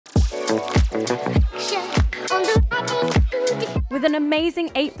With an amazing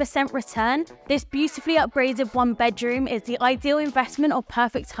 8% return, this beautifully upgraded one-bedroom is the ideal investment or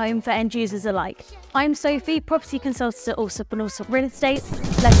perfect home for end users alike. I'm Sophie, property consultant at Alka Real Estate.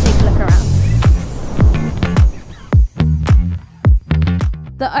 Let's take a look around.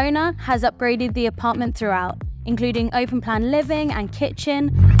 The owner has upgraded the apartment throughout, including open-plan living and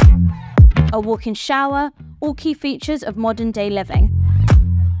kitchen, a walk-in shower, all key features of modern-day living,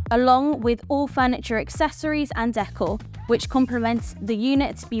 along with all furniture accessories and decor, which complements the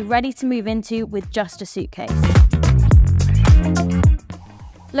unit to be ready to move into with just a suitcase.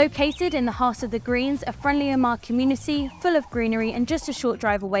 Located in the heart of the Greens, a friendly Oman community full of greenery and just a short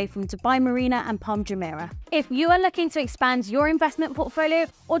drive away from Dubai Marina and Palm Jumeirah. If you are looking to expand your investment portfolio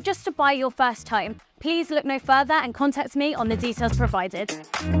or just to buy your first home, please look no further and contact me on the details provided.